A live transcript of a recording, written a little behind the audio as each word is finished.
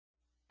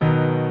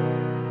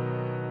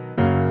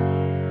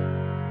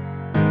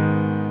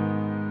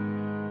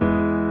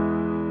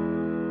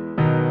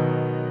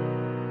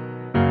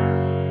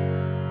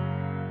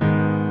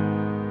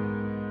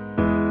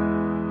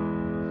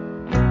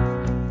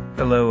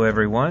Hello,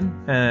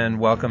 everyone, and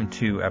welcome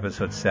to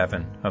episode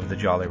 7 of the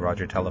Jolly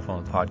Roger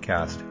Telephone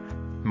Podcast.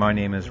 My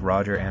name is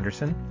Roger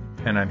Anderson,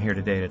 and I'm here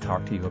today to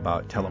talk to you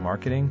about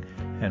telemarketing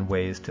and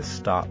ways to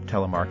stop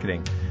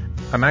telemarketing.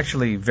 I'm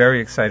actually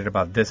very excited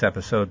about this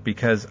episode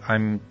because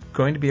I'm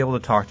going to be able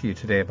to talk to you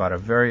today about a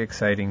very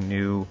exciting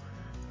new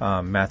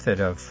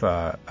method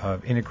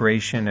of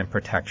integration and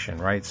protection,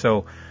 right?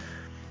 So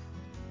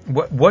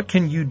what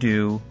can you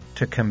do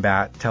to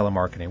combat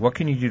telemarketing? What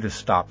can you do to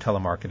stop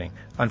telemarketing?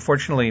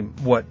 Unfortunately,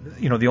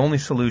 the only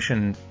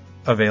solution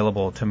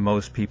available to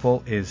most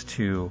people is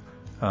to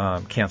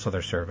cancel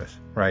their service,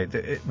 right?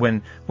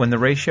 When the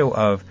ratio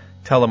of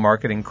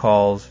telemarketing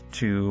calls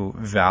to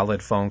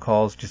valid phone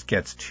calls just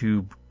gets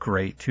too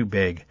great, too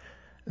big,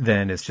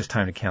 then it's just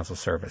time to cancel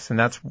service. And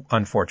that's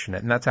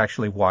unfortunate. And that's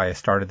actually why I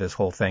started this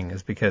whole thing,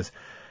 is because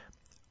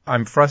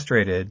I'm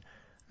frustrated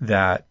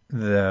that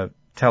the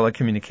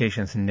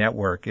telecommunications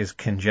network is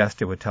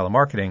congested with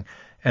telemarketing,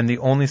 and the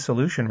only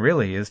solution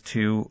really is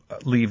to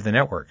leave the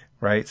network,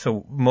 right?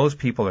 So most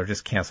people are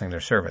just canceling their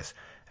service,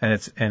 and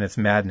it's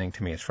maddening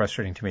to me. It's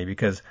frustrating to me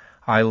because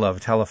I love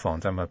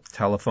telephones. I'm a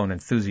telephone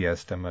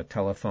enthusiast. I'm a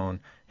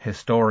telephone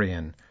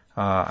historian.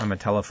 I'm a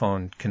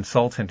telephone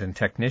consultant and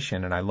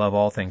technician, and I love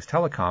all things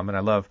telecom, and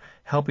I love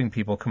helping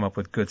people come up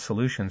with good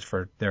solutions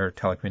for their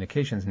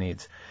telecommunications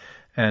needs.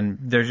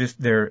 And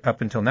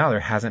up until now,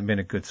 there hasn't been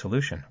a good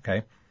solution,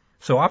 okay?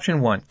 So option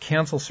 1,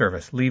 cancel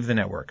service, leave the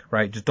network,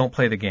 right? Just don't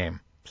play the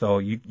game.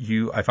 So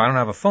if I don't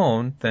have a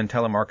phone, then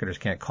telemarketers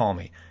can't call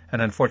me.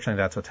 And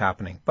unfortunately, that's what's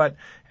happening. But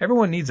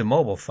everyone needs a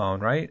mobile phone,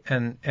 right?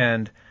 And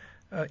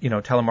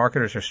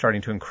telemarketers are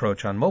starting to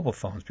encroach on mobile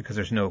phones because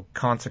there's no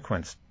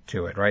consequence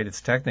to it, right?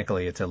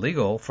 It's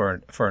illegal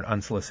for an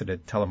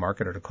unsolicited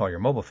telemarketer to call your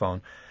mobile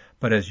phone.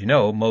 But as you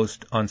know,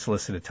 most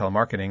unsolicited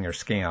telemarketing are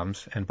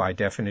scams, and by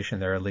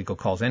definition, they're illegal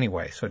calls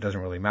anyway, so it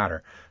doesn't really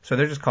matter. So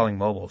they're just calling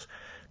mobiles.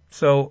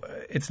 So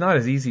it's not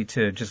as easy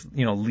to just,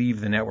 leave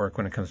the network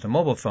when it comes to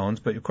mobile phones,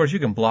 but of course you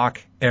can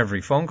block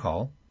every phone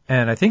call.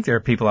 And I think there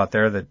are people out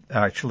there that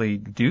actually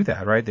do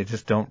that, right? They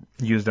just don't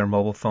use their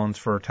mobile phones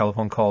for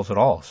telephone calls at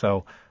all.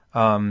 So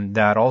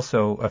that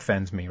also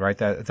offends me, right?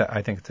 That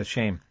I think it's a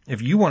shame.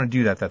 If you want to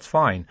do that, that's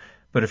fine.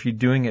 But if you're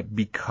doing it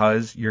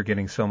because you're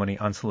getting so many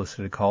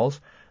unsolicited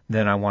calls,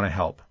 then I want to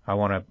help. I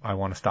want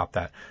to stop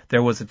that.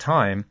 There was a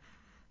time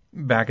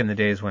back in the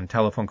days when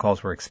telephone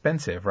calls were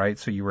expensive, right?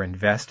 So you were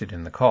invested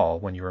in the call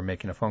when you were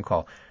making a phone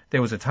call.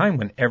 There was a time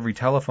when every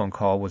telephone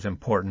call was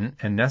important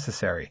and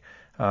necessary,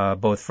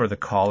 both for the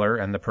caller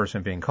and the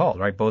person being called,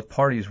 right? Both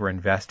parties were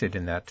invested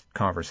in that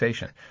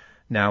conversation.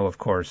 Now, of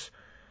course,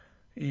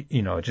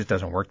 it just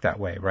doesn't work that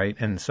way, right?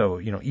 And so,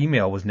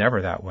 email was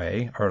never that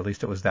way, or at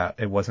least it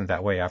wasn't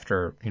that way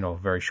after, a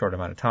very short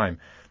amount of time.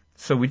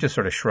 So we just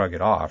sort of shrug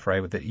it off,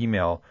 right? With the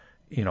email,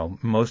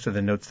 most of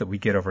the notes that we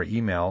get over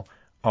email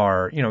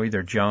are,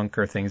 either junk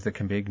or things that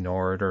can be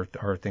ignored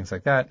or things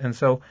like that. And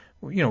so,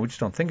 we just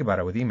don't think about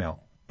it with email.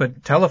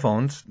 But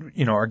telephones,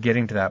 are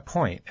getting to that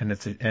point, and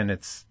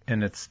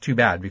it's too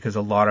bad because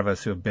a lot of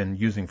us who have been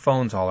using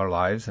phones all our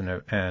lives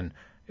and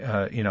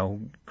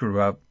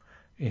grew up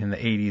in the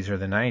 80s or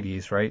the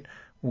 90s, right?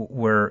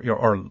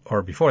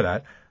 Or before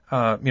that,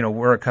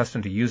 we're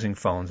accustomed to using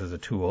phones as a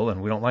tool,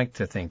 and we don't like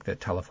to think that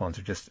telephones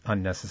are just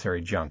unnecessary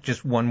junk.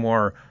 Just one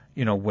more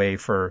way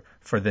for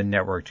the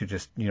network to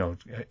just,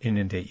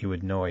 inundate you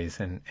with noise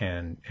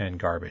and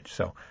garbage.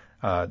 So,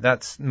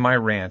 that's my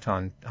rant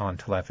on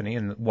telephony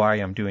and why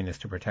I'm doing this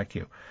to protect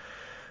you.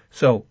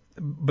 So,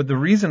 but the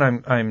reason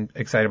I'm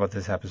excited about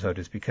this episode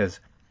is because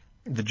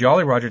the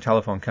Jolly Roger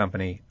Telephone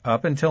Company,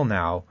 up until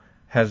now,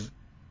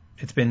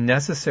 it's been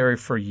necessary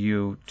for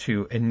you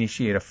to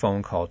initiate a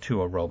phone call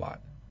to a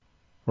robot.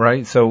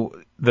 Right,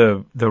 so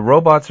the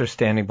robots are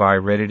standing by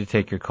ready to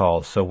take your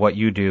calls. So what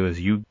you do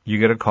is you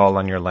get a call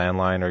on your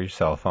landline or your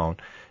cell phone,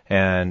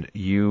 and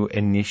you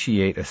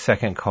initiate a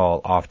second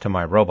call off to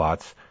my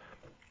robots,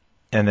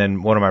 and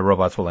then one of my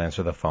robots will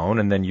answer the phone,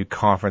 and then you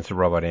conference the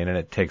robot in, and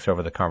it takes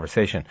over the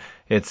conversation.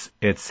 It's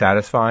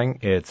satisfying,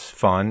 it's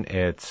fun,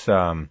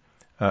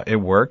 it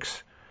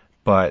works,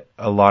 but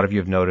a lot of you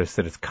have noticed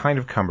that it's kind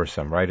of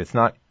cumbersome, right? It's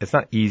not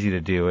easy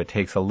to do. It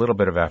takes a little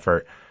bit of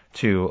effort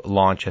to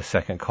launch a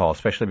second call,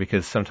 especially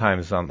because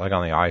sometimes on the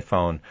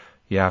iPhone,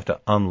 you have to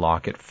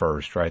unlock it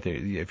first, right?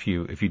 If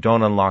you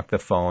don't unlock the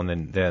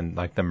phone, then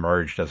like the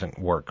merge doesn't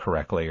work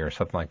correctly or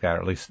something like that,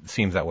 or at least it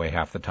seems that way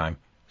half the time.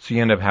 So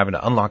you end up having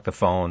to unlock the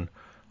phone,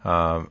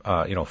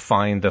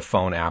 find the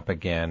phone app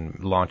again,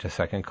 launch a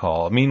second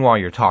call. Meanwhile,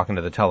 you're talking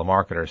to the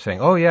telemarketer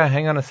saying, oh yeah,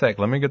 hang on a sec,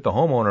 let me get the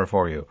homeowner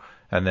for you.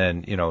 And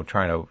then,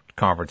 trying to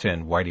conference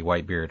in Whitey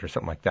Whitebeard or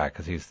something like that,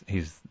 because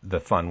he's the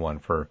fun one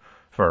for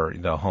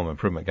the home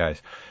improvement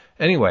guys.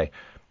 Anyway,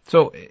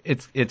 so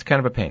it's kind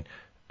of a pain.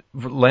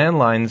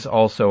 Landlines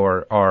also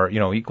are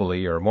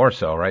equally or more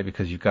so, right?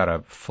 Because you've got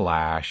to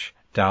flash,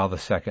 dial the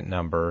second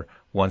number.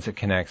 Once it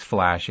connects,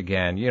 flash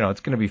again. It's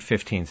going to be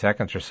 15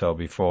 seconds or so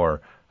before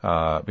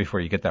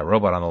you get that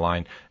robot on the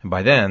line. And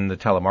by then, the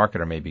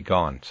telemarketer may be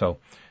gone. So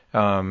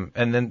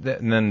And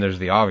then there's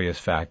the obvious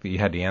fact that you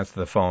had to answer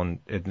the phone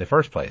in the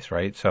first place,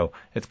 right? So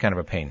it's kind of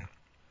a pain.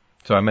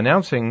 So I'm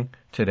announcing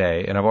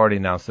today, and I've already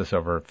announced this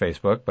over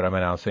Facebook, but I'm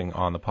announcing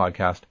on the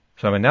podcast.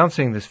 So I'm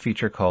announcing this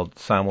feature called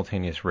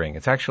Simultaneous Ring.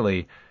 It's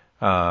actually,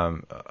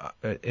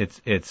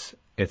 it's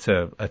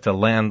a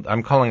land.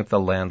 I'm calling it the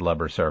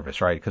landlubber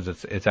service, right?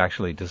 Because it's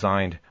actually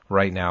designed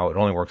right now. It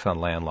only works on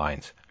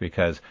landlines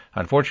because,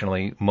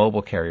 unfortunately,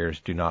 mobile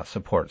carriers do not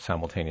support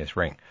simultaneous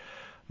ring.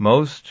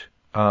 Most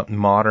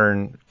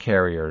modern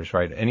carriers,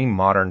 right? Any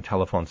modern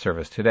telephone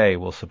service today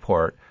will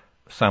support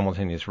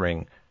simultaneous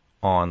ring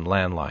on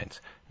landlines.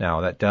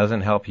 Now, that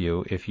doesn't help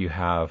you if you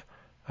have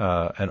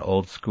an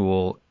old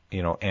school,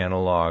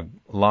 analog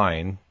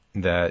line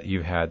that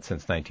you've had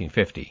since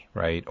 1950,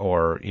 right?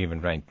 Or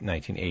even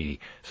 1980.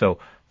 So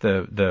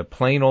the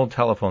plain old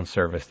telephone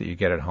service that you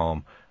get at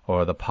home,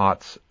 or the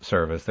POTS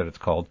service that it's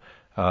called,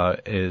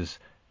 is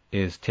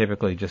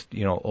typically just,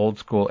 old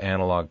school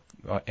analog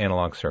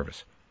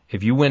service.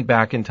 If you went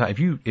back in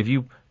time, if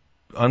you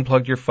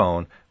unplugged your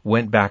phone,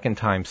 went back in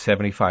time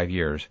 75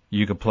 years,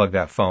 you could plug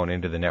that phone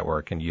into the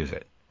network and use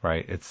it,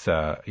 right? It's,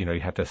 you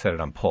have to set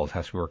it on pulse. It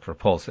has to work for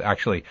pulse.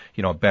 Actually,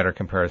 a better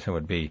comparison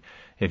would be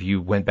if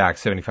you went back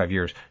 75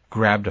 years,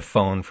 grabbed a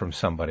phone from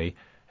somebody,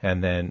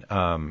 and then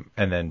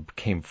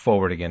came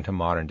forward again to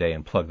modern day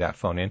and plugged that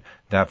phone in,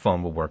 that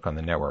phone will work on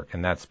the network.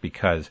 And that's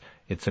because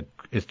it's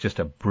just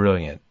a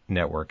brilliant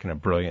network and a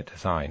brilliant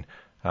design.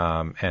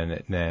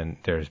 And then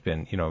there's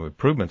been,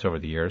 improvements over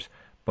the years,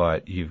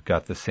 but you've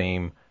got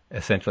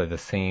essentially the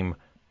same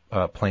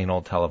plain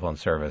old telephone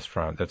service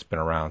that's been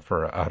around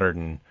for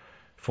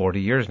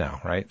 140 years now,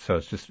 right? So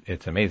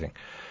it's amazing.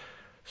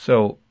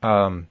 So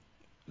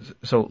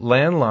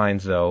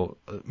landlines, though,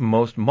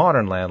 most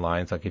modern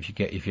landlines, like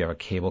if you have a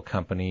cable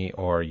company,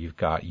 or you've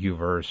got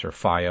UVerse or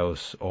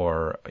FiOS,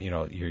 or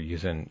you're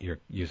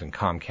using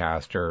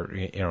Comcast, or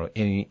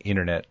any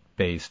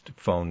internet-based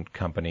phone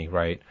company,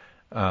 right?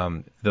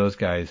 Those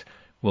guys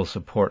will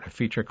support a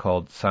feature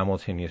called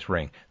simultaneous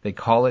ring. They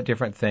call it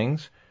different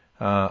things.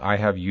 I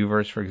have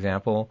UVerse, for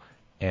example,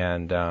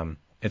 and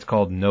it's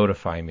called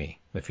Notify Me.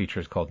 The feature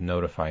is called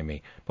Notify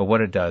Me. But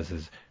what it does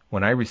is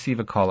when I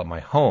receive a call at my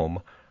home,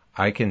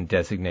 I can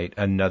designate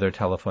another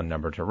telephone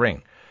number to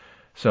ring.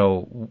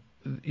 So,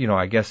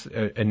 I guess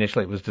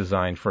initially it was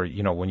designed for,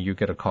 when you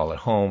get a call at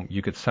home,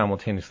 you could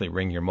simultaneously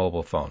ring your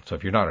mobile phone. So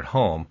if you're not at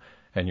home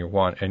and you're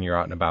out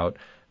and about,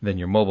 then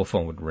your mobile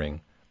phone would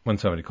ring when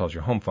somebody calls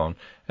your home phone.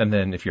 And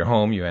then if you're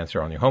home, you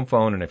answer on your home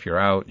phone, and if you're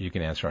out, you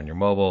can answer on your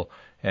mobile.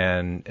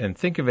 And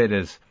think of it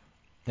as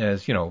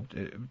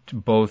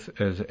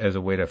both as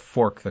a way to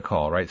fork the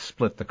call, right?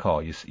 Split the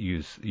call.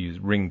 You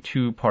ring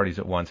two parties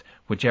at once.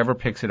 Whichever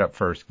picks it up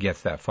first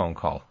gets that phone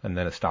call, and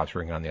then it stops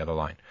ringing on the other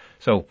line.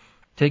 So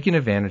taking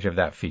advantage of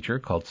that feature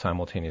called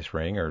simultaneous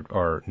ring,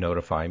 or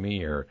Notify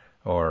Me, or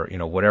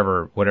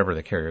whatever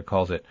the carrier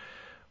calls it,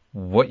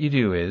 what you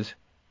do is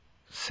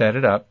set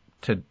it up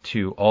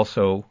to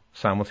also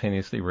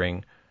simultaneously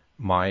ring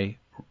my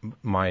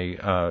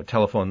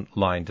telephone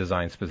line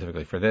designed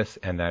specifically for this,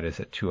 and that is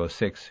at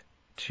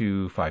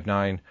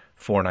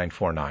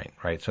 206-259-4949,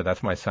 right? So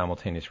that's my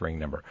simultaneous ring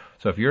number.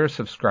 So if you're a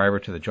subscriber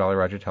to the Jolly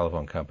Roger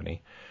Telephone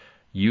Company,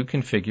 you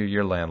configure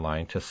your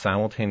landline to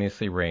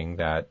simultaneously ring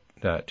that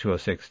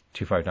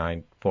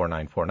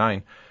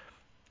 206-259-4949.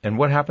 And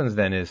what happens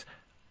then is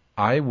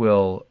I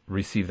will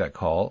receive that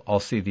call. I'll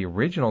see the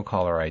original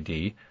caller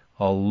ID.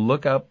 I'll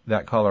look up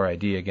that caller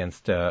ID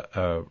against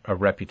a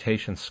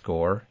reputation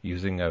score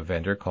using a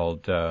vendor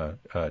called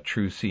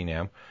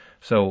TrueCNAM.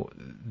 So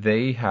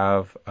they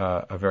have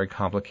a very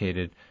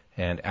complicated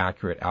and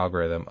accurate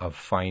algorithm of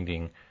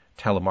finding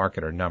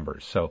telemarketer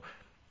numbers. So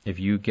if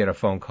you get a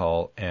phone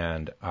call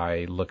and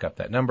I look up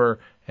that number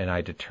and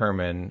I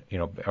determine,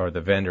 or the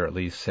vendor at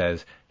least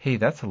says, hey,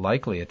 that's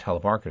likely a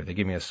telemarketer. They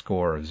give me a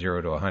score of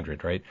 0 to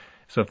 100, right?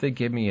 So if they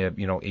give me a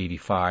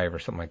 85 or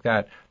something like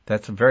that,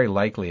 that's very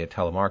likely a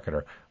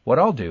telemarketer. What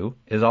I'll do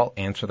is I'll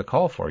answer the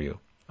call for you.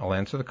 I'll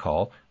answer the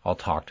call. I'll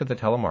talk to the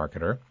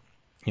telemarketer.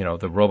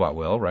 The robot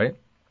will, right?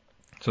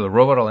 So the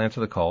robot will answer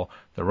the call.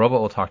 The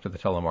robot will talk to the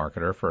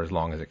telemarketer for as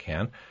long as it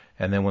can.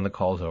 And then when the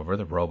call's over,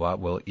 the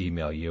robot will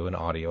email you an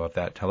audio of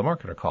that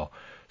telemarketer call.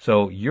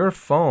 So your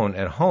phone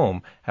at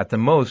home at the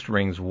most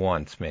rings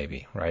once,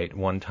 maybe, right?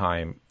 One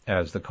time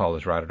as the call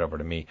is routed over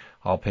to me,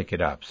 I'll pick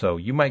it up. So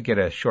you might get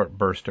a short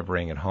burst of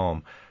ring at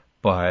home,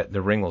 but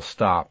the ring will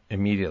stop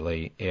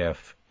immediately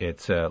if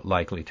it's a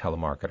likely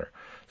telemarketer.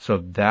 So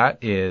that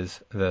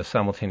is the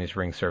simultaneous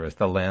ring service,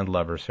 the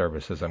landlubber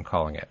service as I'm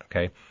calling it,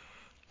 okay?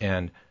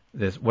 And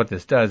what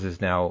this does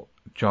is now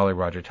Jolly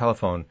Roger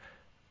Telephone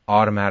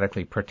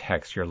automatically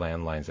protects your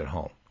landlines at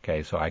home,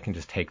 okay? So I can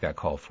just take that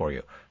call for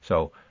you.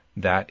 So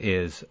that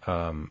is,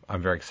 I'm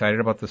very excited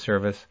about the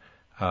service.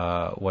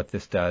 What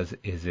this does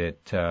is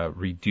it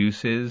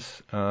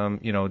reduces,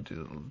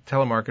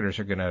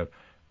 telemarketers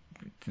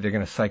they're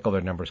going to cycle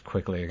their numbers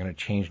quickly. They're going to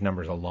change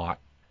numbers a lot.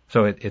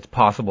 So it's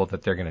possible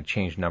that they're going to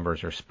change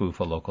numbers or spoof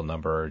a local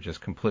number or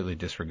just completely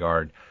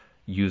disregard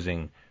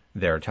using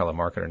their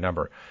telemarketer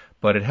number.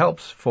 But it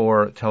helps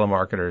for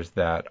telemarketers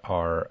that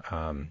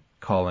are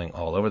calling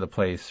all over the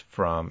place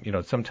from,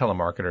 some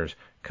telemarketers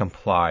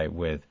comply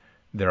with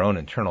their own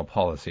internal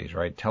policies,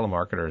 right?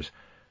 Telemarketers,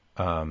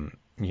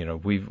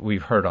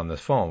 we've heard on this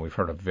phone, we've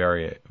heard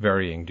a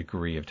varying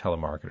degree of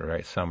telemarketer,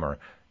 right? Some are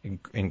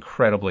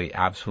incredibly,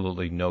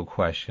 absolutely, no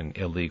question,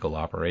 illegal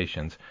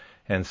operations.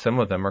 And some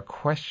of them are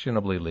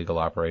questionably legal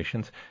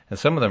operations, and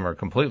some of them are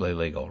completely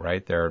legal,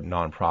 right? They're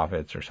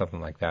nonprofits or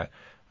something like that.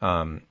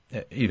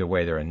 Either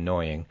way, they're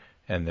annoying,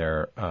 and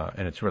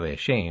and it's really a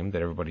shame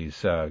that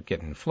everybody's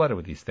getting flooded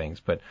with these things.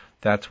 But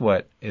that's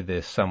what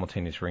this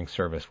simultaneous ring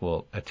service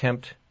will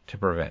attempt to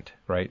prevent,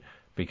 right?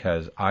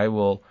 Because I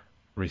will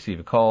receive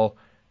a call,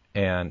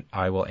 and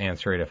I will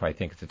answer it if I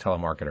think it's a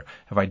telemarketer.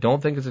 If I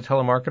don't think it's a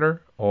telemarketer,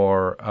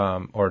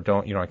 or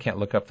don't, I can't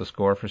look up the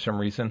score for some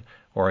reason,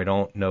 or I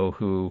don't know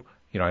who,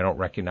 I don't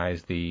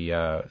recognize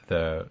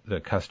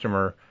the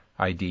customer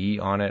ID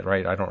on it,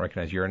 right? I don't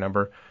recognize your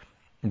number,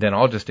 then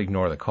I'll just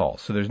ignore the call.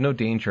 So there's no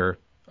danger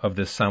of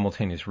this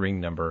simultaneous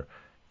ring number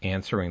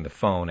answering the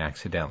phone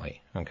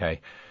accidentally, okay?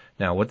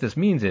 Now, what this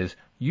means is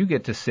you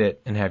get to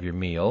sit and have your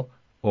meal,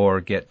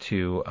 or get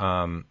to,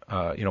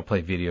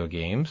 play video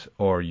games,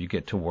 or you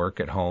get to work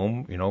at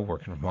home,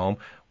 working from home.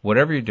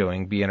 Whatever you're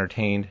doing, be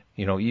entertained.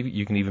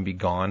 You can even be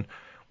gone.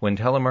 When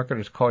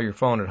telemarketers call your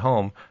phone at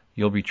home,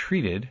 you'll be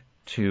treated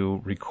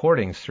to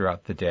recordings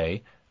throughout the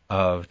day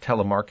of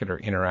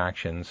telemarketer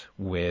interactions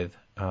with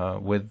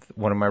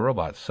one of my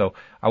robots. So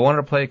I wanted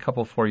to play a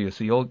couple for you.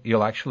 So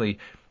you'll actually,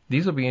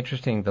 these will be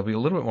interesting. They'll be a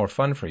little bit more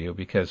fun for you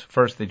because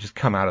first they just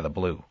come out of the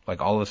blue.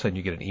 Like all of a sudden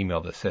you get an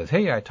email that says,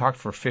 hey, I talked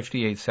for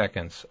 58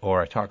 seconds,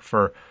 or I talked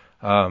for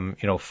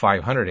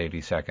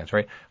 580 seconds,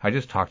 right? I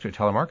just talked to a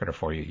telemarketer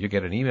for you. You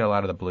get an email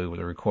out of the blue with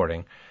a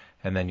recording,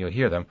 and then you'll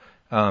hear them.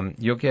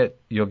 You'll get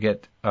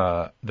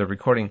the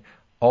recording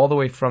all the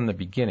way from the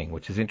beginning,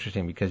 which is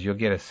interesting because you'll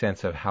get a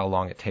sense of how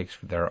long it takes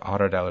for their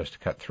auto dialers to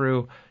cut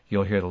through.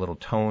 You'll hear the little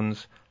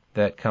tones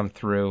that come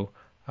through,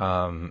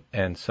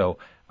 and so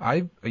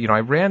I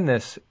ran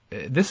this.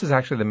 This is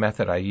actually the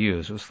method I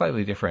use. It was a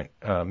slightly different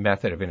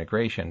method of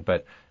integration,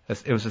 but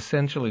it was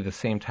essentially the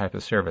same type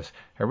of service.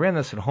 I ran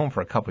this at home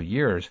for a couple of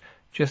years,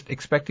 just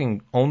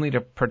expecting only to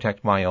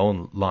protect my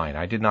own line.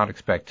 I did not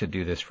expect to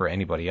do this for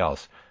anybody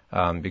else,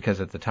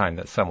 because at the time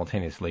that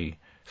simultaneous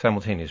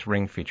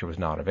ring feature was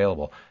not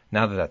available.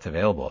 Now that that's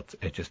available,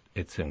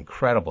 it's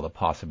incredible, the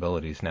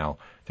possibilities now.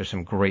 There's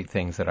some great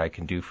things that I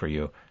can do for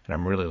you, and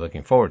I'm really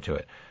looking forward to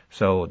it.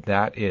 So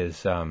that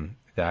is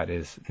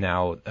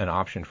now an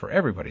option for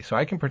everybody. So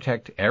I can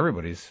protect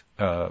everybody's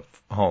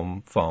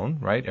home phone,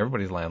 right?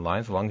 Everybody's landlines.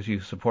 As long as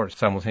you support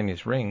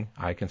simultaneous ring,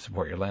 I can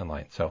support your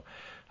landline. So,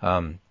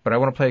 but I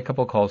want to play a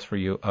couple of calls for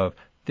you of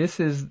this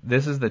is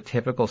the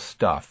typical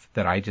stuff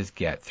that I just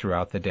get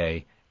throughout the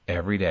day,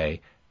 every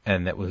day.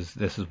 And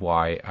this is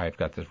why I've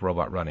got this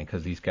robot running,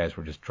 because these guys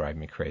were just driving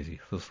me crazy.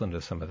 So let's listen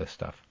to some of this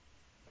stuff.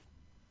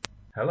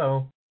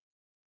 Hello.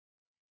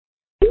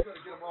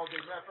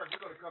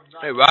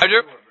 Hey,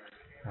 Roger.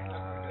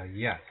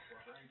 Yes.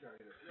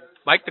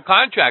 Mike the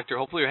contractor.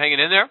 Hopefully you're hanging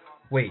in there.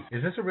 Wait,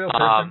 is this a real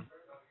person?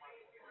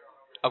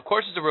 Of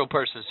course it's a real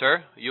person,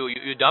 sir.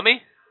 You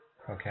dummy?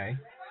 Okay.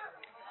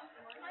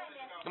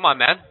 Come on,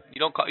 man.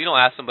 You don't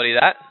ask somebody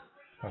that.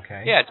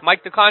 Okay. Yeah, it's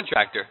Mike the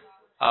contractor.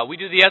 We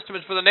do the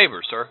estimates for the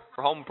neighbors, sir,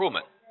 for home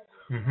improvement.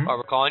 Mm-hmm.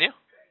 We're calling you.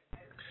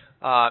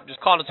 Just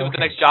calling to see what the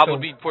next job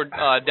would be for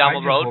down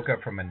the road. I just woke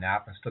up from a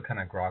nap. I'm still kind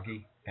of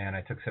groggy, and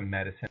I took some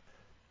medicine.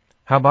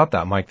 How about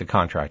that, Mike the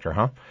contractor,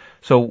 huh?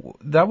 So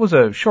that was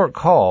a short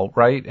call,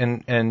 right?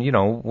 And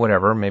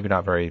whatever, maybe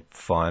not very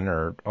fun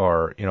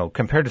or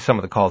compared to some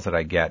of the calls that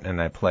I get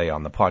and I play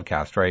on the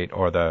podcast, right?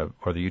 Or the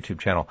YouTube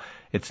channel,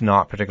 it's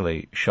not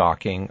particularly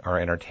shocking or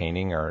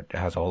entertaining or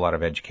has a whole lot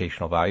of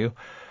educational value,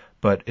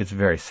 but it's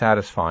very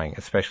satisfying,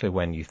 especially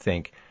when you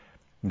think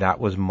that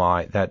was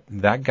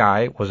that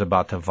guy was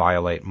about to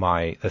violate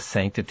the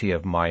sanctity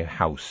of my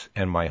house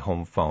and my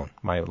home phone,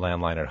 my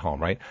landline at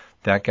home, right?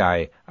 That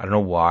guy, I don't know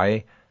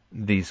why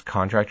these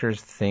contractors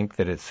think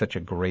that it's such a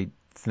great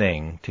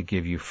thing to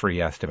give you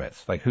free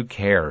estimates. Like, who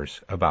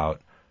cares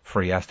about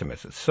free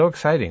estimates? It's so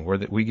exciting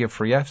we give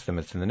free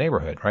estimates in the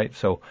neighborhood, right?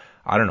 So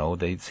I don't know,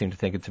 they seem to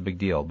think it's a big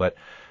deal, but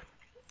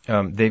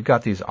they've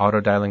got these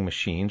auto-dialing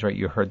machines, right?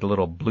 You heard the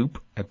little bloop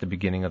at the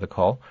beginning of the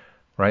call,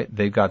 right?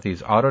 They've got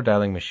these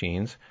auto-dialing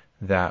machines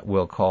that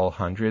will call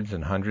hundreds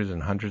and hundreds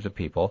and hundreds of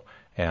people,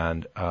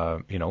 and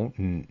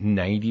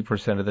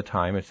 90% of the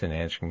time it's an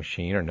answering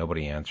machine, or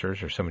nobody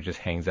answers, or someone just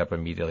hangs up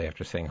immediately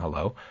after saying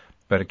hello.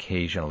 But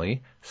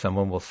occasionally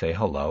someone will say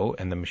hello,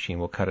 and the machine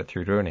will cut it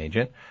through to an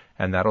agent,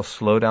 and that'll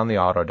slow down the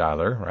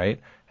auto-dialer, right?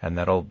 And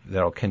that'll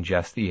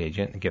congest the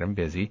agent and get them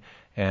busy.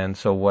 And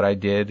so what I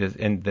did is,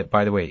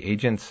 by the way,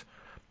 agents,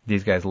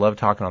 these guys love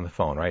talking on the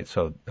phone, right?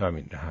 So, I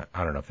mean,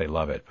 I don't know if they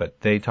love it,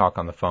 but they talk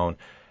on the phone.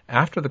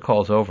 After the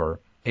call's over,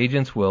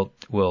 agents will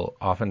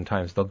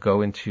oftentimes, they'll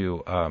go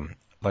into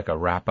like a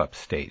wrap-up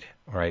state,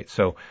 right?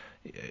 So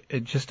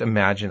just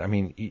imagine, I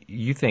mean,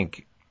 you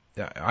think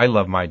I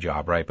love my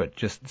job, right? But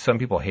just some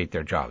people hate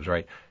their jobs,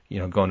 right?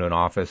 Going to an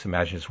office,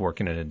 imagine just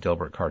working in a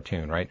Dilbert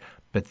cartoon, right?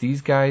 But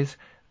these guys,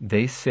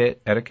 they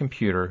sit at a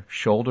computer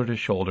shoulder to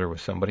shoulder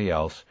with somebody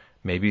else,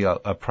 maybe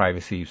a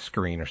privacy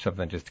screen or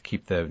something just to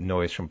keep the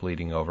noise from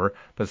bleeding over.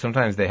 But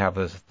sometimes they have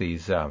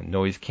these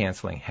noise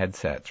canceling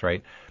headsets,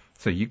 right?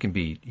 So you can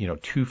be,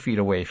 2 feet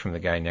away from the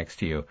guy next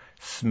to you,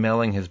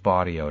 smelling his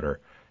body odor,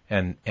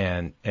 and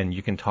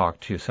you can talk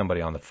to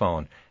somebody on the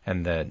phone,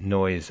 and the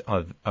noise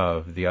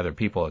of the other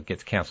people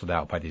gets canceled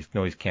out by these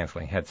noise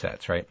canceling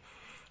headsets, right?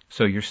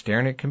 So you're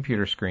staring at a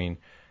computer screen,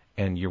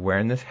 and you're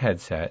wearing this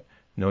headset,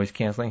 noise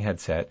canceling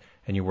headset,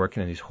 and you're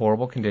working in these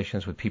horrible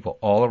conditions with people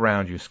all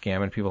around you,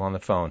 scamming people on the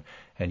phone,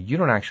 and you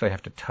don't actually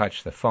have to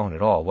touch the phone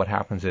at all. What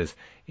happens is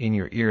in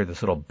your ear,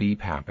 this little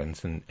beep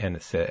happens, and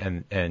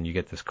you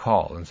get this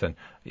call and said,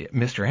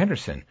 "Mr.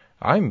 Anderson,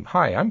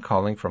 I'm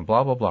calling from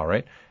blah blah blah,"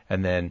 right?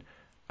 And then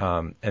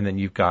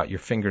you've got your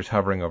fingers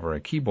hovering over a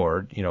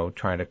keyboard,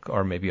 trying to,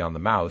 or maybe on the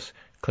mouse,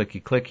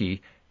 clicky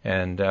clicky.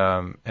 And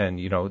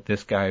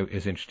this guy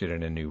is interested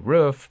in a new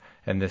roof,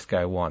 and this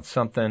guy wants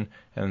something,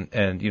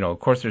 and of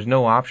course there's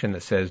no option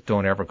that says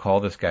don't ever call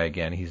this guy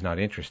again, he's not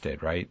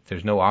interested, right?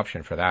 There's no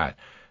option for that.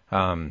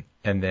 And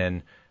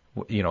then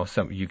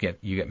you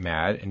get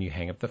mad and you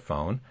hang up the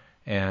phone,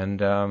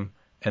 and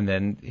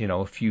then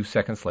a few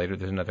seconds later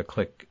there's another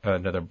click,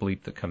 another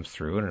bleep that comes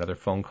through, and another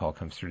phone call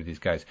comes through to these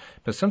guys.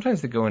 But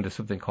sometimes they go into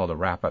something called a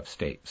wrap-up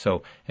state.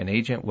 So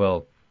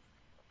the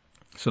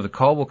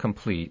call will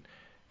complete,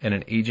 and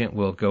an agent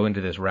will go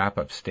into this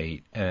wrap-up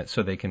state,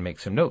 so they can make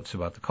some notes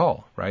about the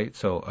call, right?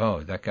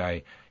 So, that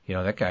guy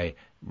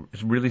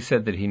really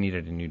said that he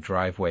needed a new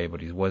driveway,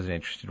 but he wasn't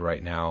interested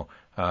right now.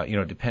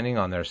 Depending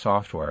on their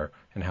software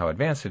and how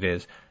advanced it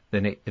is,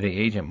 then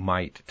the agent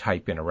might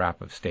type in a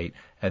wrap-up state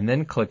and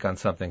then click on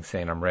something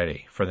saying, "I'm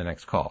ready for the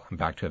next call. I'm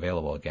back to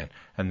available again."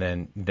 And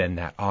then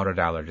that auto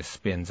dialer just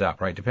spins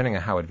up, right? Depending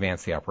on how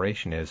advanced the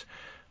operation is,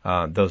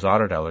 those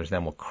auto dialers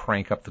then will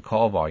crank up the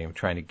call volume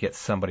trying to get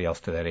somebody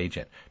else to that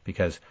agent.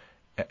 Because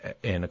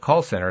in a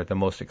call center, the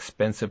most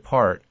expensive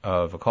part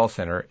of a call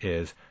center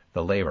is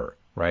the labor,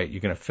 right?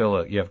 You're going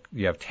to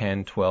you have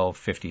 10, 12,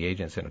 50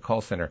 agents in a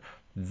call center.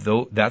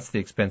 That's the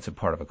expensive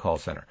part of a call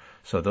center.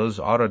 So those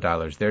auto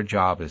dialers, their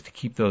job is to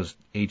keep those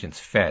agents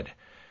fed.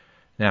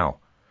 Now,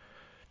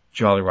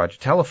 Jolly Roger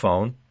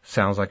Telephone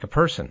sounds like a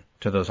person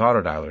to those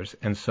auto dialers,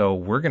 and so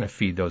we're going to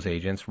feed those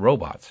agents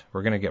robots.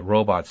 We're going to get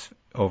robots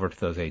over to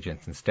those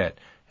agents instead,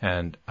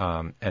 and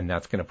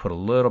that's going to put a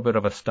little bit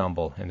of a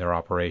stumble in their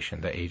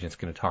operation. The agent's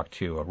going to talk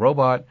to a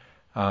robot.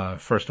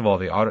 First of all,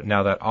 that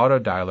auto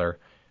dialer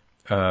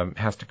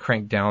has to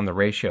crank down the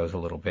ratios a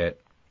little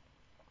bit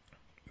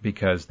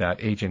because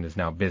that agent is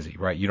now busy,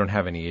 right? You don't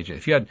have any agent.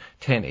 If you had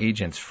 10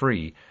 agents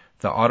free,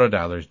 the auto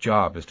dialer's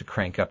job is to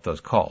crank up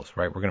those calls,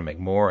 right? We're going to make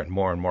more and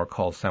more and more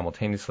calls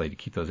simultaneously to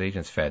keep those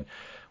agents fed.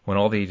 When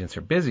all the agents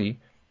are busy,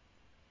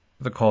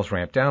 the calls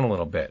ramp down a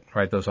little bit,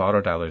 right? Those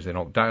auto dialers, they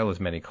don't dial as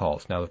many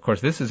calls. Now, of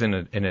course, this is in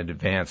an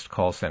advanced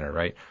call center,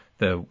 right?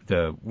 There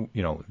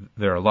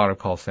are a lot of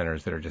call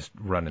centers that are just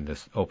running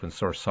this open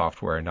source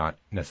software, not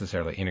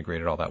necessarily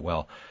integrated all that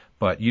well.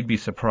 But you'd be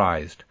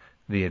surprised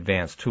the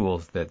advanced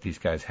tools that these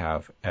guys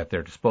have at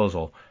their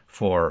disposal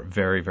for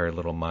very, very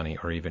little money,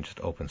 or even just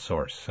open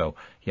source. So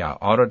yeah,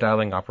 auto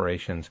dialing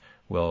operations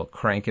will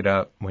crank it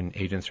up when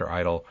agents are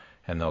idle,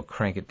 and they'll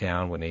crank it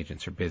down when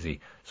agents are busy.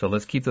 So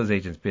let's keep those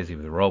agents busy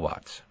with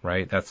robots,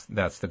 right?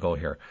 That's the goal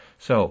here.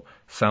 So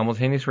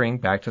simultaneous ring,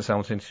 back to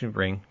simultaneous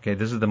ring. Okay,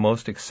 this is the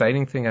most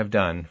exciting thing I've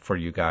done for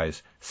you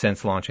guys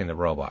since launching the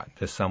robot.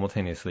 The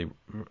simultaneous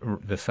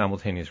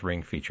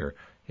ring feature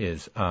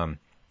is, I'm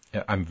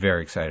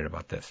very excited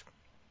about this.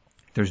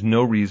 There's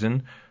no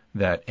reason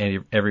that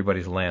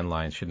everybody's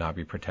landlines should not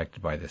be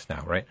protected by this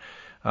now, right?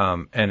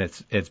 And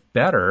it's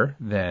better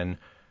than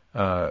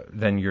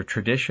your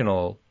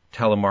traditional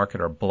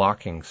telemarketer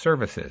blocking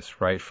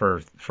services, right?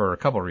 For a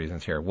couple of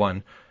reasons here.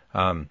 One,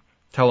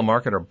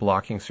 telemarketer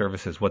blocking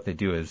services, what they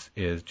do is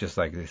just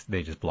like this,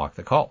 they just block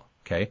the call.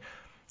 Okay,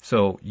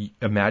 so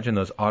imagine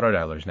those auto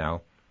dialers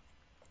now.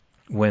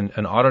 When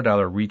an auto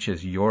dialer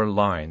reaches your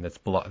line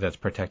that's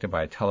protected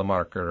by a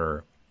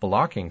telemarketer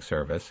blocking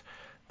service,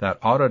 that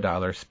auto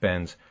dialer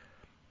spends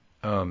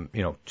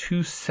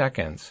 2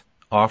 seconds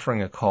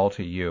offering a call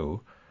to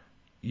you.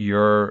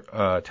 Your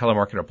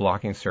telemarketer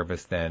blocking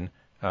service then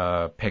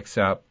picks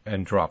up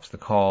and drops the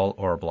call,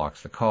 or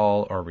blocks the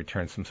call, or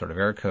returns some sort of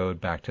error code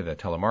back to the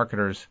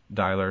telemarketer's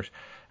dialers,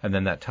 and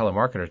then that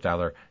telemarketer's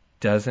dialer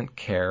doesn't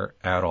care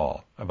at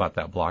all about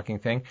that blocking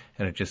thing,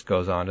 and it just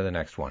goes on to the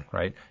next one,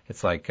 right?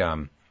 It's like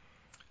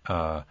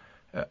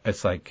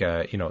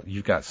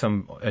you've got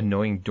some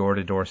annoying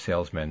door-to-door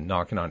salesman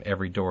knocking on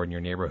every door in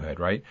your neighborhood,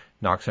 right?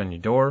 Knocks on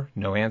your door,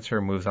 no answer,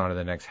 moves on to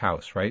the next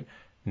house, right?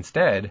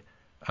 Instead,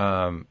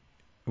 the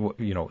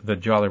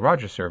Jolly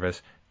Roger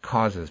service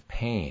causes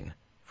pain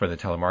for the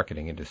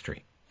telemarketing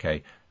industry,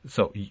 okay?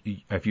 So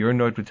if you're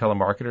annoyed with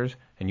telemarketers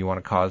and you want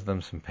to cause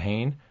them some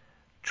pain,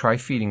 try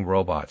feeding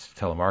robots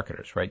to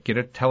telemarketers, right? Get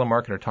a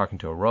telemarketer talking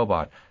to a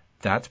robot.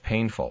 That's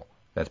painful.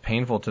 that's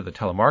painful to the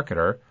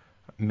telemarketer,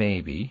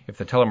 maybe. If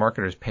the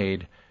telemarketer is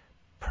paid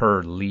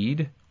per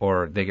lead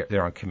or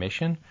they're on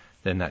commission,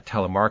 then that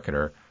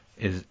telemarketer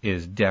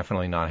is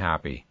definitely not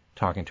happy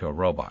talking to a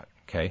robot.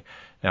 Okay.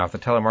 Now, if the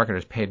telemarketer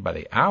is paid by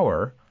the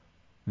hour,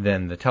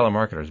 then the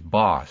telemarketer's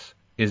boss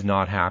is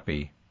not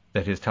happy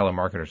that his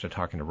telemarketers are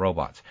talking to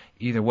robots.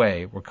 Either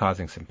way, we're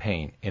causing some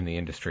pain in the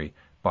industry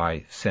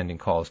by sending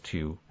calls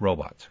to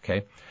robots.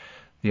 Okay.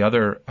 The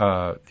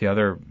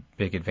other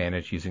big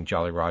advantage using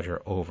Jolly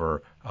Roger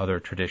over other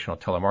traditional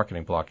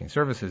telemarketing blocking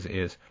services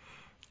is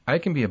I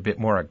can be a bit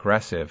more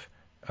aggressive,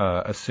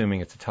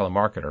 assuming it's a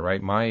telemarketer,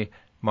 right?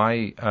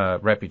 My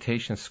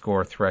reputation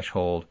score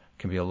threshold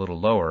can be a little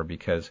lower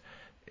because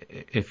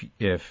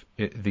if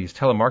these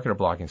telemarketer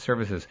blocking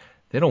services,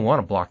 they don't want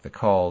to block the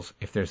calls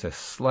if there's a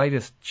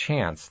slightest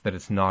chance that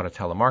it's not a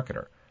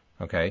telemarketer.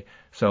 Okay,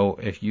 so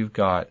if you've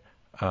got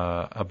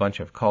a bunch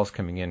of calls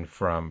coming in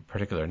from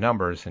particular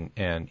numbers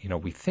and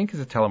we think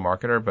it's a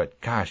telemarketer, but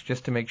gosh,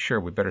 just to make sure,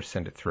 we better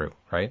send it through,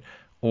 right?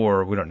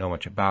 Or we don't know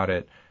much about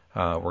it,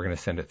 we're going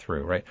to send it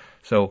through, right?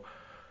 So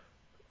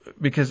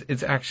because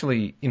it's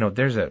actually,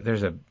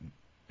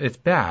 it's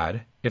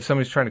bad if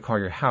somebody's trying to call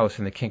your house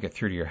and they can't get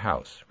through to your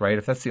house, right?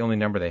 If that's the only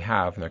number they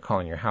have and they're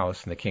calling your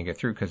house and they can't get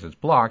through because it's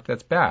blocked,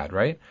 that's bad,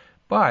 right?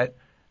 But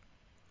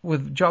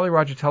with Jolly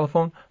Roger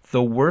Telephone,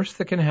 the worst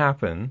that can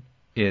happen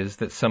is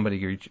that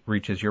somebody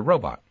reaches your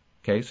robot.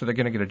 Okay, so they're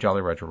going to get a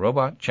Jolly Roger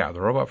robot, chat with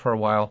the robot for a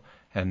while,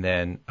 and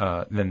then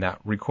that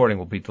recording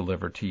will be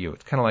delivered to you.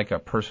 It's kind of like a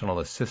personal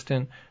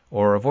assistant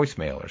or a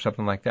voicemail or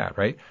something like that,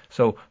 right?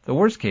 So the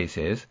worst case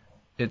is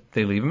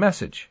they leave a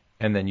message,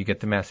 and then you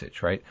get the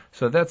message, right?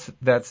 So that's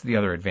the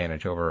other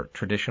advantage over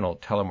traditional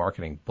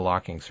telemarketing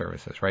blocking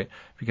services, right?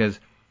 Because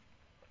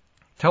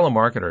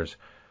telemarketers,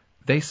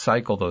 they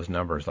cycle those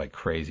numbers like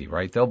crazy,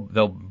 right? They'll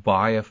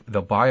buy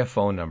a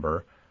phone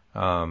number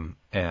and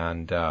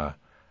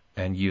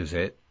use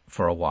it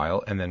for a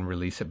while and then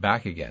release it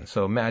back again.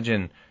 So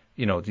imagine,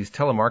 these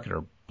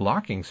telemarketer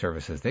blocking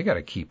services, they got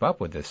to keep up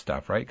with this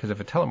stuff, right? Because if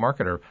a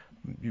telemarketer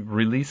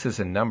releases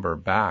a number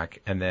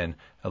back and then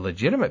a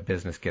legitimate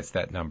business gets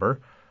that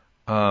number,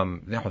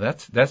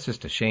 that's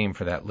just a shame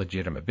for that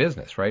legitimate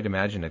business, right?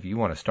 Imagine if you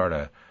want to start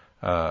a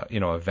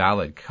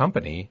valid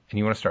company and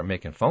you want to start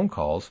making phone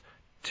calls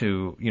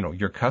to,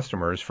 your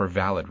customers for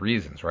valid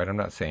reasons, right? I'm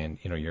not saying,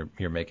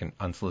 you're making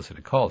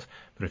unsolicited calls,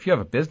 but if you have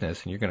a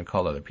business and you're going to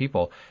call other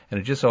people and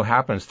it just so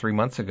happens 3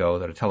 months ago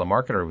that a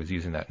telemarketer was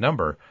using that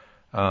number,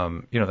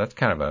 that's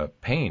kind of a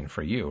pain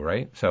for you,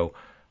 right? So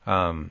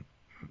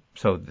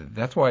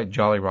that's why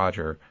Jolly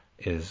Roger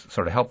is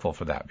sort of helpful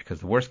for that, because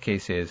the worst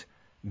case is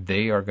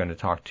they are going to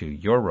talk to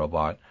your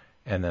robot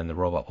and then the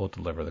robot will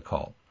deliver the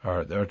call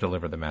or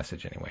deliver the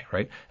message anyway,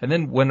 right? And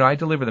then when I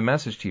deliver the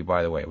message to you,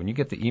 by the way, when you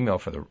get the email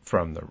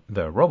from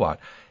the robot,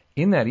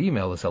 in that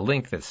email is a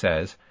link that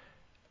says,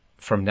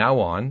 from now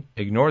on,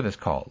 ignore this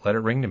call, let it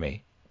ring to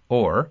me,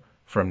 or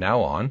from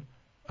now on,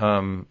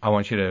 I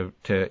want you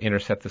to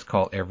intercept this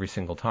call every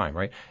single time,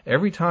 right?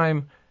 Every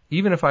time,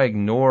 even if I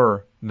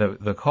ignore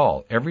the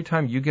call, every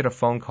time you get a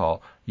phone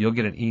call, you'll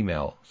get an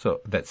email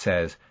that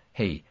says,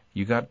 hey,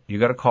 you got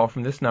a call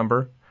from this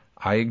number.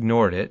 I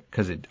ignored it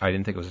because I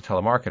didn't think it was a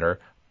telemarketer,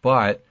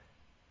 but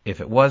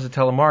if it was a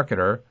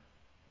telemarketer,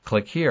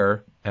 click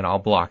here and I'll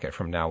block it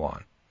from now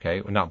on. Okay,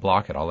 well, not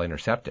block it, I'll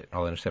intercept it.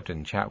 I'll intercept it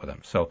and chat with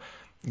them. So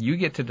you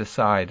get to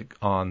decide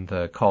on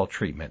the call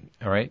treatment,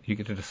 all right? You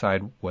get to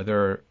decide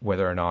whether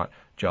or not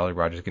Jolly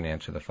Roger is going to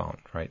answer the phone,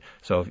 right?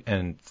 So,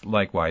 and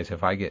likewise,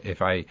 if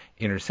I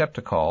intercept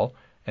a call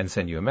and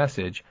send you a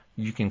message,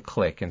 you can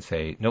click and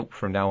say, nope,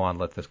 from now on,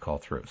 let this call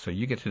through. So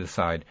you get to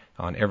decide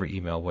on every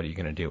email, what are you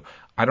going to do?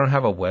 I don't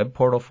have a web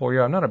portal for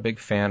you. I'm not a big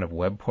fan of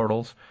web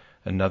portals.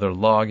 Another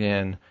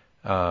login,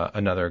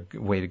 another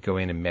way to go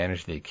in and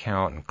manage the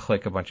account and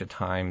click a bunch of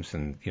times,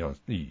 and you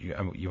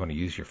want to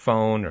use your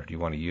phone, or do you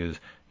want to use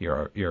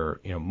your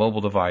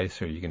mobile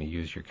device, or are you going to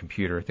use your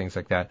computer, things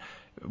like that.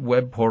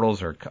 Web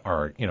portals are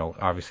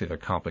obviously they're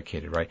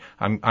complicated, right?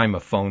 I'm a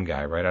phone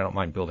guy, right? I don't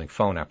mind building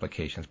phone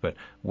applications, but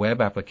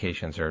web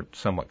applications are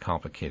somewhat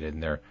complicated,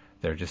 and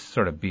they're just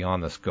sort of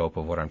beyond the scope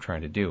of what I'm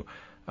trying to do.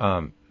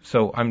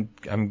 So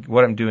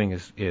what I'm doing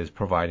is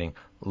providing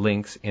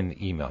links in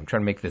the email. I'm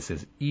trying to make this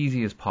as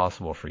easy as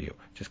possible for you.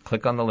 Just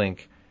click on the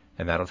link,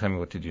 and that'll tell me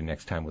what to do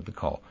next time with the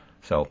call.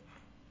 So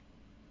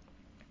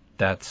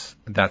that's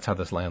how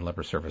this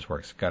landlubber service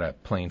works. Got a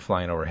plane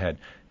flying overhead.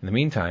 In the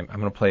meantime, I'm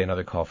going to play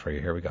another call for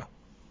you. Here we go.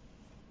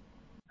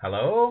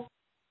 Hello?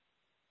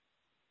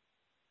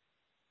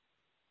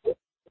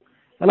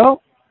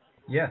 Hello?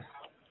 Yes.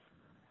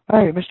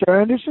 Hey,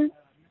 Mr. Anderson?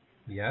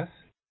 Yes.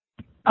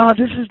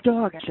 This is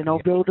Doug.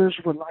 Builders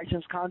with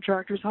licensed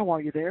contractors. How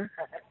are you there?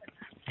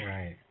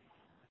 Right.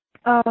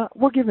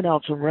 We're giving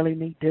out some really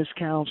neat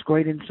discounts,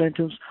 great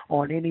incentives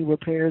on any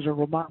repairs or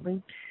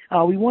remodeling.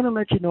 We want to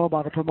let you know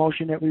about a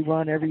promotion that we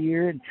run every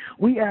year, and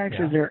we ask,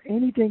 is there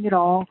anything at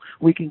all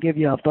we can give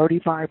you a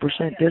 35%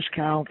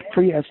 discount,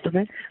 free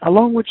estimate,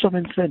 along with some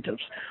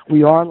incentives.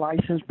 We are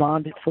licensed,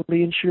 bonded,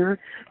 fully insured,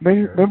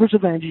 members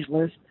of Angie's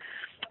List.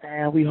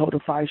 and we hold a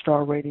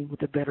 5-star rating with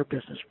the Better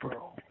Business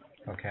Bureau.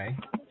 Okay.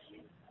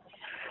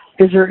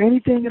 Is there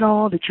anything at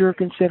all that you're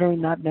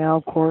considering, not now,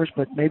 of course,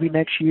 but maybe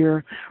next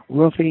year,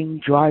 roofing,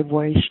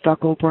 driveway,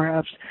 stucco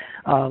perhaps,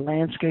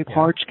 landscape,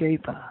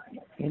 hardscape,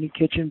 any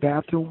kitchen,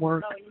 bathroom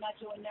work?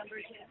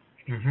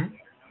 Mm-hmm.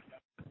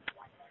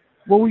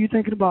 What were you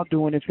thinking about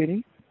doing, if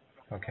any?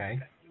 Okay.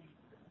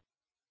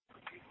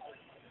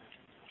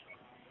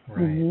 Right.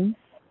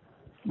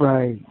 Mm-hmm.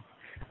 Right.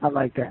 I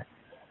like that.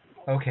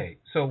 Okay,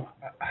 so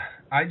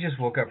I just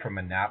woke up from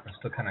a nap. I'm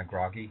still kind of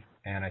groggy,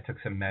 and I took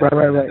some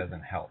medicine that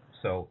doesn't help.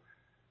 So,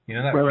 you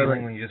know that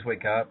feeling when you just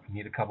wake up, you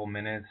need a couple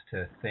minutes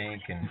to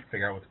think and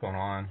figure out what's going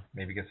on,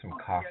 maybe get some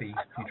coffee.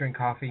 Do you drink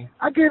coffee?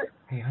 I get it.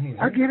 Hey, honey,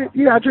 I get it.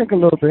 Yeah, I drink a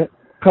little bit.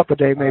 Cup a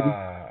day, maybe.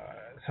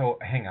 So,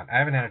 hang on. I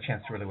haven't had a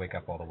chance to really wake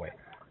up all the way.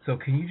 So,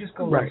 can you just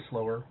go a little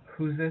slower?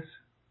 Who's this?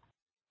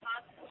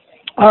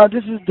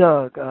 This is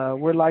Doug.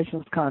 We're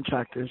licensed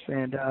contractors,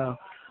 and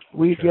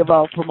we give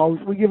out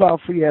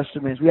free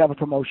estimates. We have a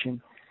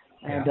promotion,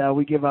 and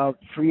we give out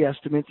free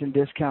estimates and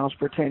discounts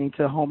pertaining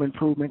to home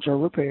improvements or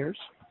repairs.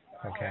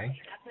 Okay.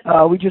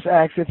 We just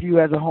ask if you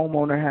as a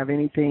homeowner have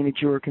anything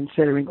that you are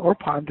considering or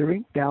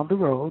pondering down the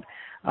road,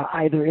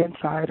 either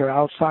inside or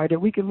outside,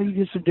 and we can leave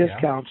you some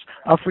discounts,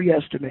 a free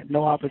estimate,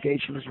 no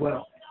obligation as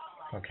well.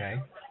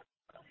 Okay.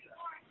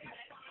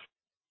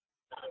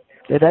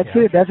 Yeah, that's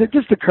it. That's it.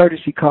 Just a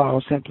courtesy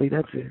call, simply.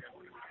 That's it.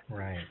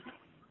 Right.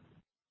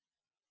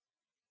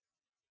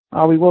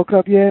 Are we woke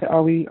up yet?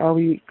 Are we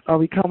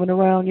coming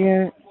around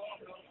yet?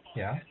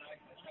 Yeah.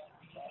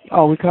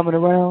 Are we coming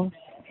around?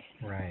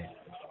 Right.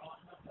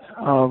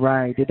 All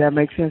right. Did that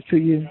make sense to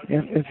you?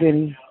 If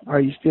any,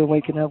 are you still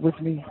waking up with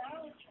me?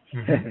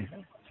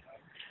 Mm-hmm.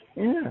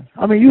 Yeah.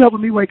 I mean, you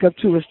helping me wake up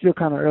too. It's still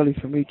kind of early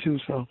for me too,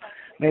 so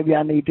maybe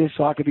I need this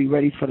so I could be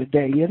ready for the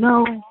day. You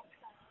know?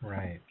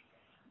 Right.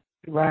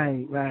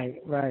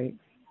 Right.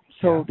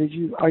 So,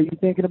 are you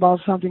thinking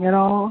about something at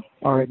all,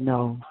 or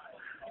no?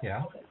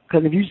 Yeah.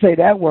 Because if you say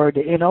that word,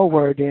 the NO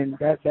word, then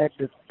that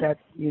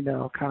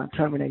kind of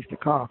terminates the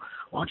call.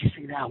 Why don't you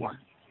say that one?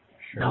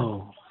 Sure.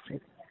 No.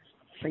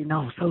 Say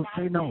no. So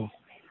say no.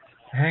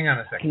 Hang on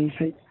a second. Can you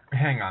say?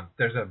 Hang on.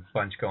 There's a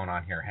bunch going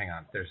on here. Hang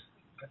on.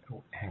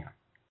 Hang on.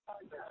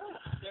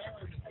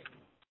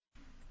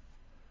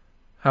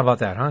 How about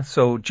that, huh?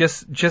 So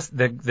just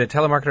the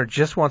telemarketer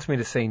just wants me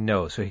to say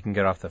no so he can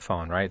get off the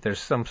phone, right? There's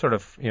some sort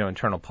of,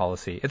 internal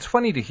policy. It's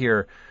funny to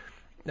hear,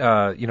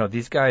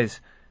 these guys,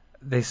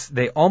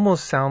 they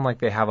almost sound like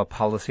they have a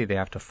policy they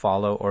have to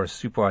follow or a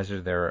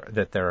supervisor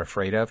that they're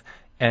afraid of,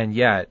 and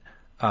yet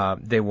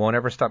they won't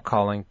ever stop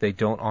calling. They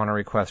don't honor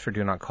requests for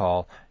do not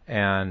call,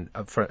 and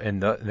in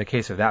the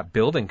case of that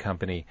building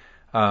company,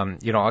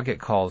 I'll get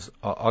calls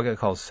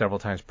several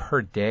times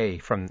per day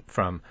from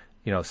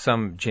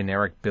some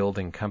generic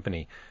building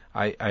company.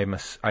 I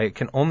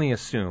can only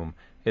assume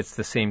it's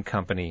the same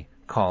company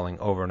calling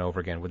over and over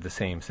again with the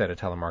same set of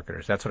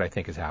telemarketers. That's what I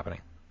think is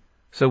happening.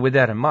 So with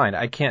that in mind,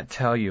 I can't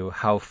tell you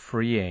how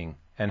freeing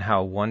and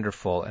how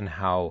wonderful and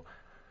how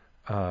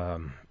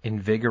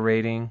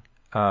invigorating.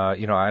 I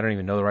don't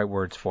even know the right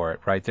words for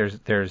it. Right?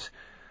 There's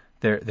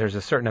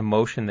a certain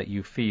emotion that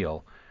you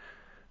feel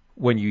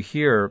when you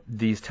hear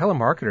these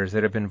telemarketers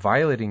that have been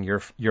violating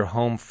your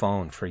home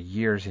phone for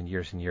years and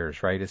years and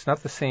years, right? It's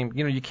not the same.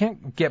 You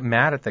can't get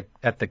mad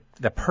at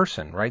the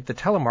person, right? The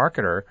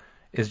telemarketer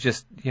is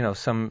just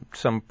some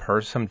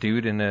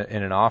dude in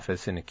an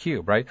office in a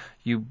cube, right?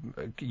 You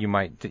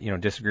might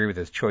disagree with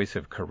his choice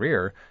of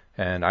career,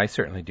 and I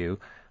certainly do.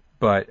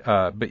 But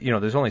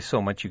there's only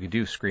so much you can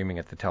do screaming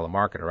at the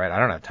telemarketer, right? I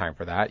don't have time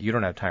for that. You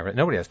don't have time for it.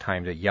 Nobody has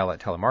time to yell at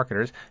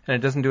telemarketers, and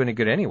it doesn't do any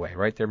good anyway,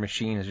 right? Their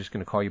machine is just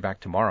going to call you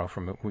back tomorrow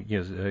from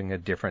using a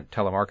different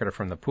telemarketer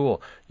from the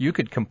pool. You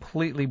could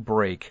completely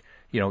break,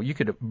 you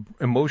could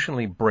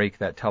emotionally break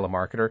that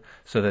telemarketer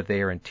so that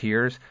they are in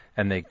tears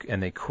and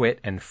they quit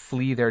and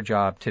flee their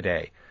job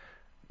today.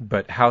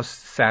 But how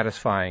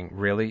satisfying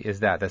really is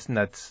that?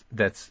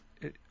 That's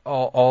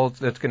all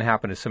that's going to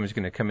happen is somebody's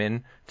going to come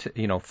in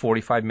to,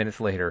 45 minutes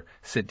later,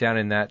 sit down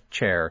in that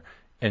chair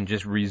and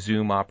just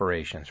resume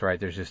operations, right?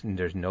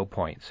 There's no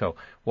point. So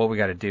what we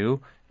got to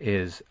do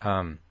is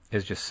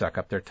just suck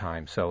up their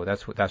time. So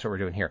that's what we're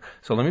doing here.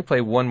 So let me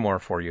play one more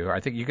for you. I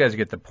think you guys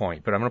get the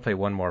point, but I'm going to play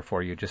one more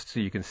for you just so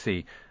you can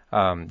see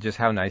just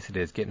how nice it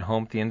is getting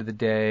home at the end of the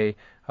day,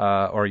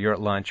 or you're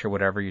at lunch or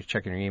whatever, you're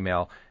checking your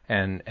email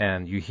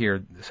and you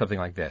hear something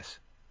like this.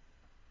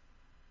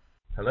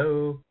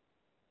 Hello.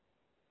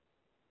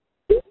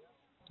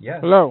 Yes.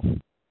 Hello.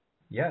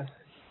 Yes.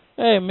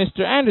 Hey,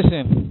 Mr.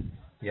 Anderson.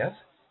 Yes.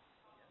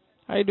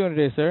 How you doing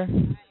today, sir?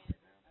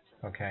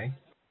 Okay.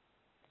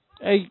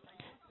 Hey,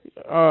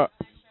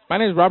 my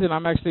name is Robert, and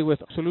I'm actually with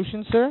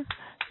Solutions, sir.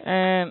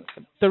 And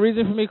the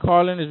reason for me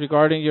calling is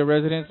regarding your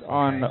residence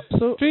on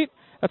Street.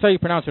 That's how you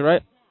pronounce it,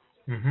 right?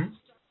 Mm-hmm.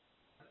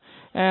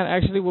 And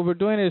actually, what we're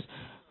doing is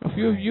a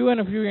few of you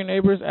and a few of your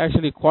neighbors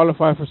actually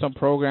qualify for some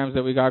programs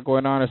that we got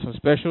going on, or some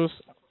specials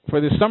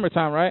for this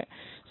summertime, right?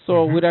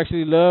 So we'd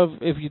actually love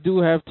if you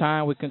do have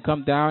time, we can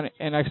come down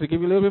and actually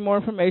give you a little bit more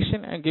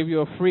information and give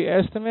you a free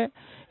estimate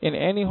in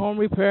any home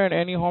repair and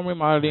any home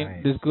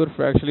remodeling that's good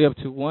for actually up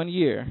to 1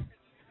 year.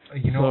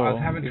 You know, I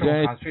was having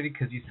trouble concentrating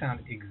because you sound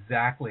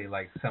exactly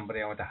like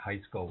somebody I went to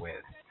high school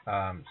with.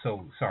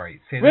 So,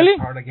 sorry, say that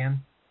part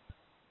again.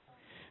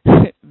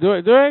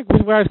 What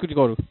high school did you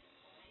go to?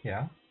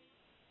 Yeah?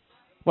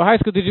 What high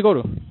school did you go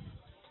to?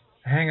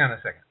 Hang on a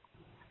second.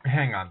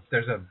 Hang on.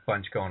 There's a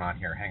bunch going on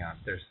here. Hang on.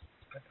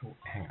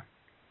 Hang on.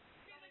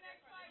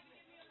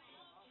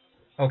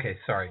 Okay,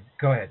 sorry.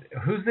 Go ahead.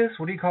 Who's this?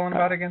 What are you calling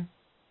about again?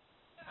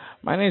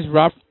 My name is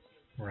Rob.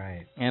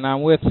 Right. And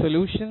I'm with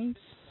Solutions.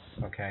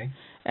 Okay.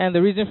 And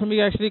the reason for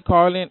me actually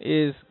calling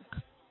is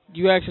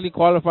you actually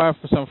qualify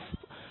for some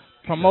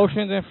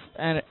promotions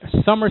and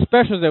summer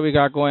specials that we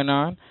got going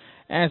on.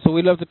 And so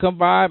we'd love to come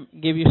by,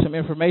 give you some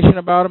information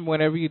about them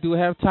whenever you do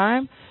have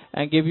time,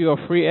 and give you a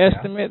free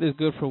estimate that's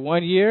good for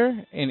 1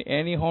 year in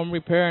any home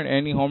repair and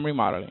any home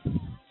remodeling.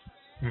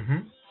 Mm-hmm.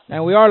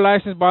 And we are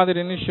licensed, bonded,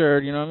 and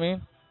insured, you know what I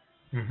mean?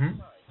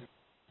 Mm-hmm.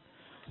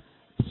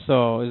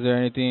 So is there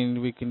anything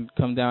we can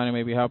come down and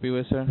maybe help you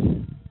with, sir?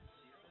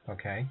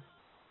 Okay.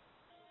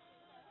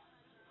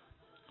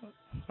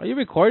 Are you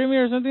recording me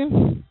or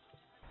something?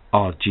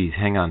 Oh, geez,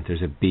 hang on.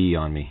 There's a bee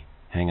on me.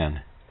 Hang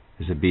on.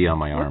 There's a bee on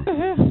my arm. What the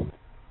hell?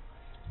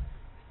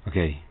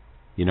 Okay.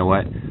 You know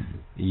what?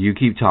 You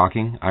keep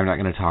talking. I'm not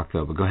going to talk,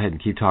 though, but go ahead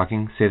and keep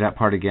talking. Say that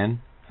part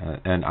again,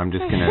 and I'm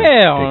just going to...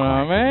 Hell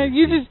no, man.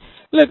 You just...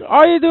 Look,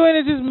 all you're doing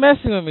is just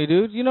messing with me,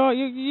 dude. You know,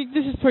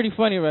 this is pretty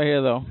funny right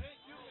here, though.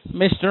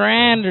 Mr.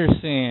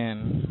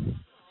 Anderson.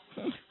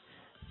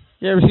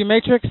 You ever see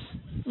Matrix?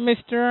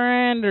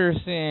 Mr.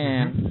 Anderson.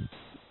 Mm-hmm.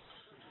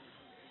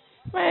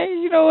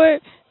 Man, you know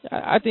what?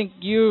 I think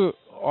you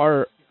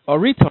are a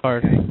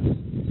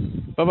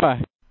retard.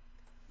 Bye-bye.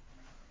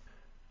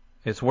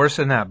 It's worse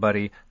than that,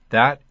 buddy.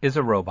 That is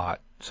a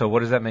robot. So what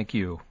does that make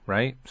you,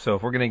 right? So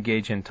if we're going to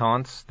engage in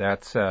taunts,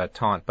 that's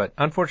taunt. But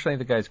unfortunately,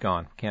 the guy's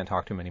gone. Can't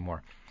talk to him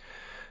anymore.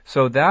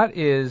 So that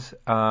is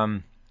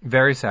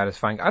very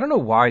satisfying. I don't know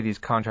why these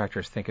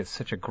contractors think it's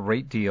such a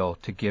great deal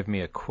to give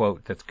me a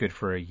quote that's good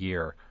for a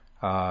year.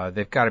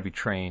 They've got to be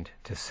trained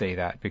to say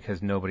that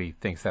because nobody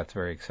thinks that's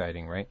very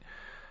exciting, right?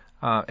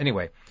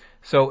 Anyway,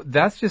 so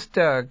that's just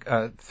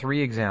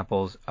 3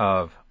 examples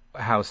of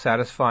how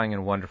satisfying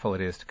and wonderful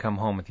it is to come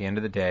home at the end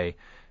of the day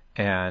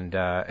and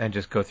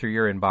just go through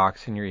your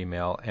inbox and your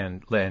email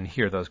and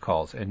hear those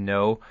calls and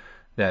know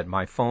that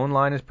my phone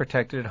line is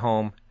protected at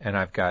home and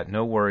I've got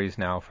no worries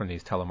now from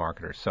these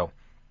telemarketers. So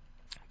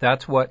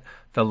that's what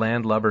the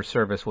Landlubber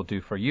service will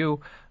do for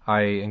you.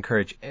 I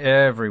encourage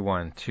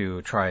everyone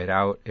to try it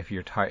out. If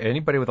you're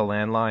anybody with a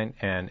landline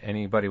and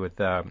anybody with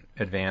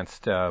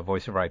advanced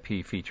voice over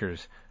IP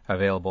features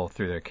available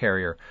through their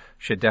carrier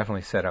should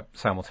definitely set up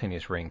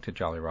simultaneous ring to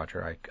Jolly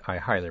Roger. I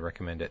highly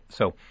recommend it.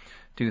 So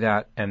do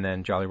that, and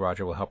then Jolly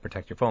Roger will help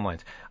protect your phone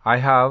lines. I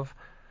have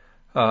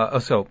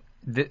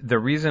the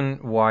reason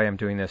why I'm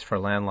doing this for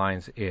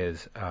landlines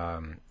is,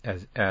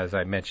 as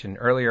I mentioned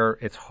earlier,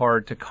 it's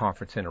hard to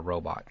conference in a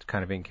robot. It's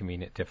kind of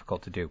inconvenient,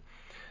 difficult to do.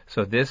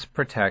 So this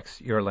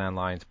protects your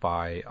landlines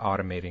by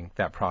automating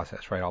that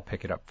process, right? I'll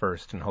pick it up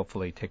first and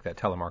hopefully take that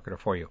telemarketer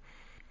for you.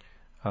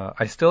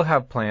 I still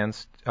have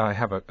plans. I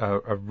have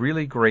a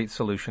really great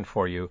solution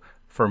for you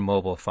for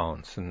mobile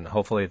phones, and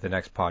hopefully at the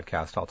next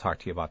podcast I'll talk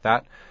to you about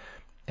that.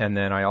 And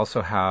then I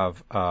also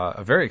have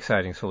a very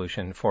exciting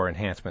solution for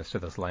enhancements to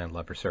this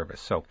Landlubber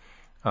service. So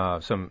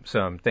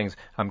some things.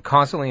 I'm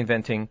constantly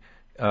inventing,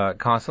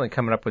 constantly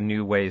coming up with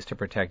new ways to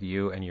protect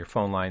you and your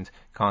phone lines,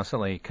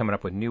 constantly coming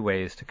up with new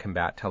ways to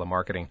combat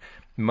telemarketing.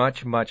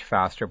 Much, much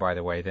faster, by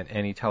the way, than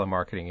any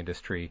telemarketing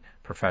industry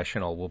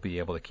professional will be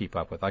able to keep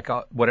up with. Like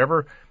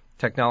whatever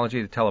technology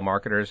the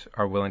telemarketers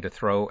are willing to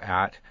throw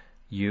at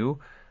you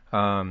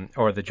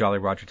or the Jolly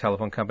Roger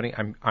Telephone Company,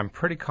 I'm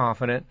pretty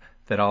confident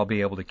that I'll be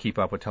able to keep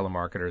up with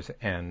telemarketers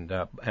and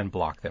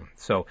block them.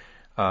 So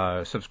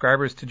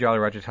subscribers to Jolly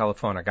Roger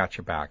Telephone, I got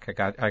your back.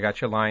 I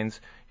got your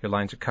lines. Your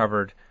lines are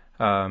covered.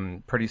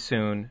 Pretty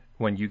soon,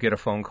 when you get a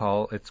phone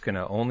call, it's going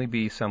to only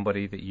be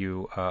somebody that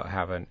you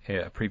have a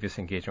previous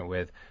engagement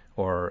with,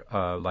 or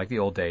like the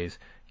old days,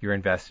 you're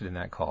invested in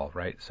that call,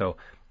 right? So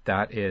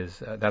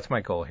that's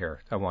my goal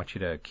here. I want you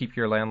to keep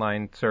your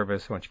landline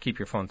service. I want you to keep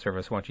your phone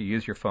service. I want you to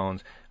use your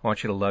phones. I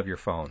want you to love your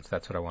phones.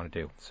 That's what I want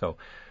to do. So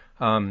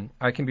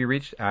I can be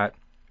reached at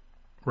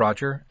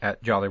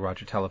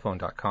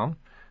roger@jollyrogertelephone.com.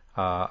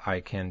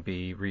 I can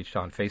be reached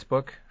on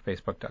Facebook,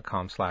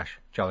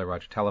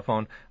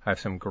 facebook.com/jollyrogertelephone. I have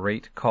some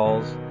great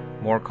calls,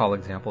 more call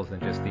examples than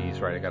just these,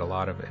 right? I got a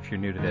lot of, if you're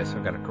new to this,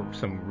 I've got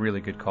some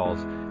really good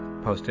calls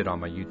posted on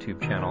my YouTube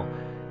channel.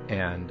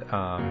 And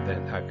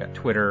then I've got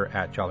Twitter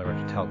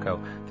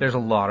 @JollyRogerTelco. There's a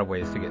lot of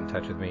ways to get in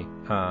touch with me.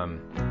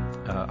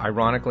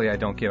 Ironically, I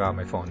don't give out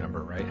my phone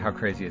number, right? How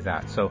crazy is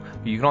that? So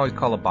you can always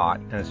call a bot,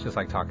 and it's just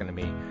like talking to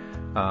me.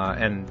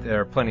 And there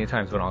are plenty of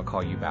times when I'll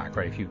call you back,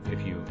 right? If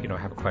you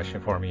have a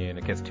question for me and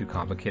it gets too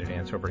complicated to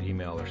answer over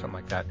email or something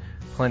like that.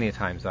 Plenty of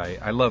times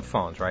I love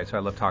phones, right? So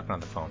I love talking on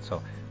the phone.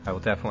 So I will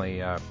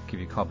definitely give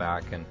you a call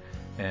back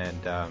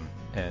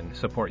and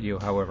support you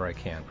however I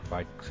can.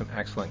 Provide some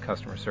excellent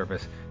customer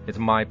service. It's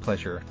my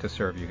pleasure to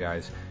serve you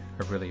guys.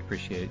 I really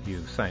appreciate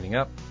you signing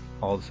up,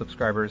 all the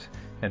subscribers.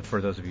 And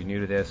for those of you new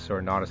to this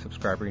or not a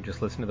subscriber, you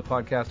just listen to the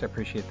podcast, I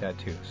appreciate that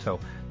too. So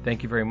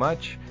thank you very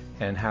much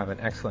and have an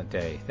excellent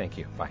day. Thank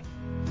you. Bye.